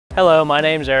Hello, my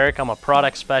name's Eric. I'm a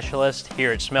product specialist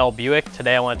here at Smail Buick.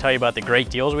 Today I want to tell you about the great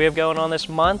deals we have going on this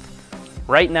month.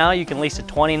 Right now you can lease a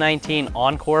 2019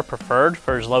 Encore Preferred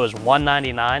for as low as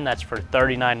 $199. That's for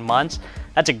 39 months.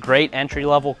 That's a great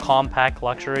entry-level compact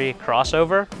luxury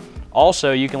crossover.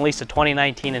 Also, you can lease a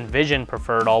 2019 Envision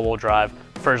Preferred all-wheel drive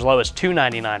for as low as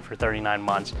 $299 for 39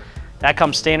 months. That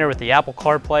comes standard with the Apple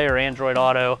CarPlay or Android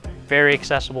Auto. Very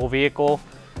accessible vehicle.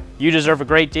 You deserve a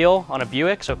great deal on a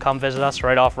Buick, so come visit us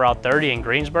right off Route 30 in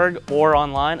Greensburg or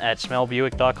online at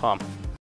smailbuick.com.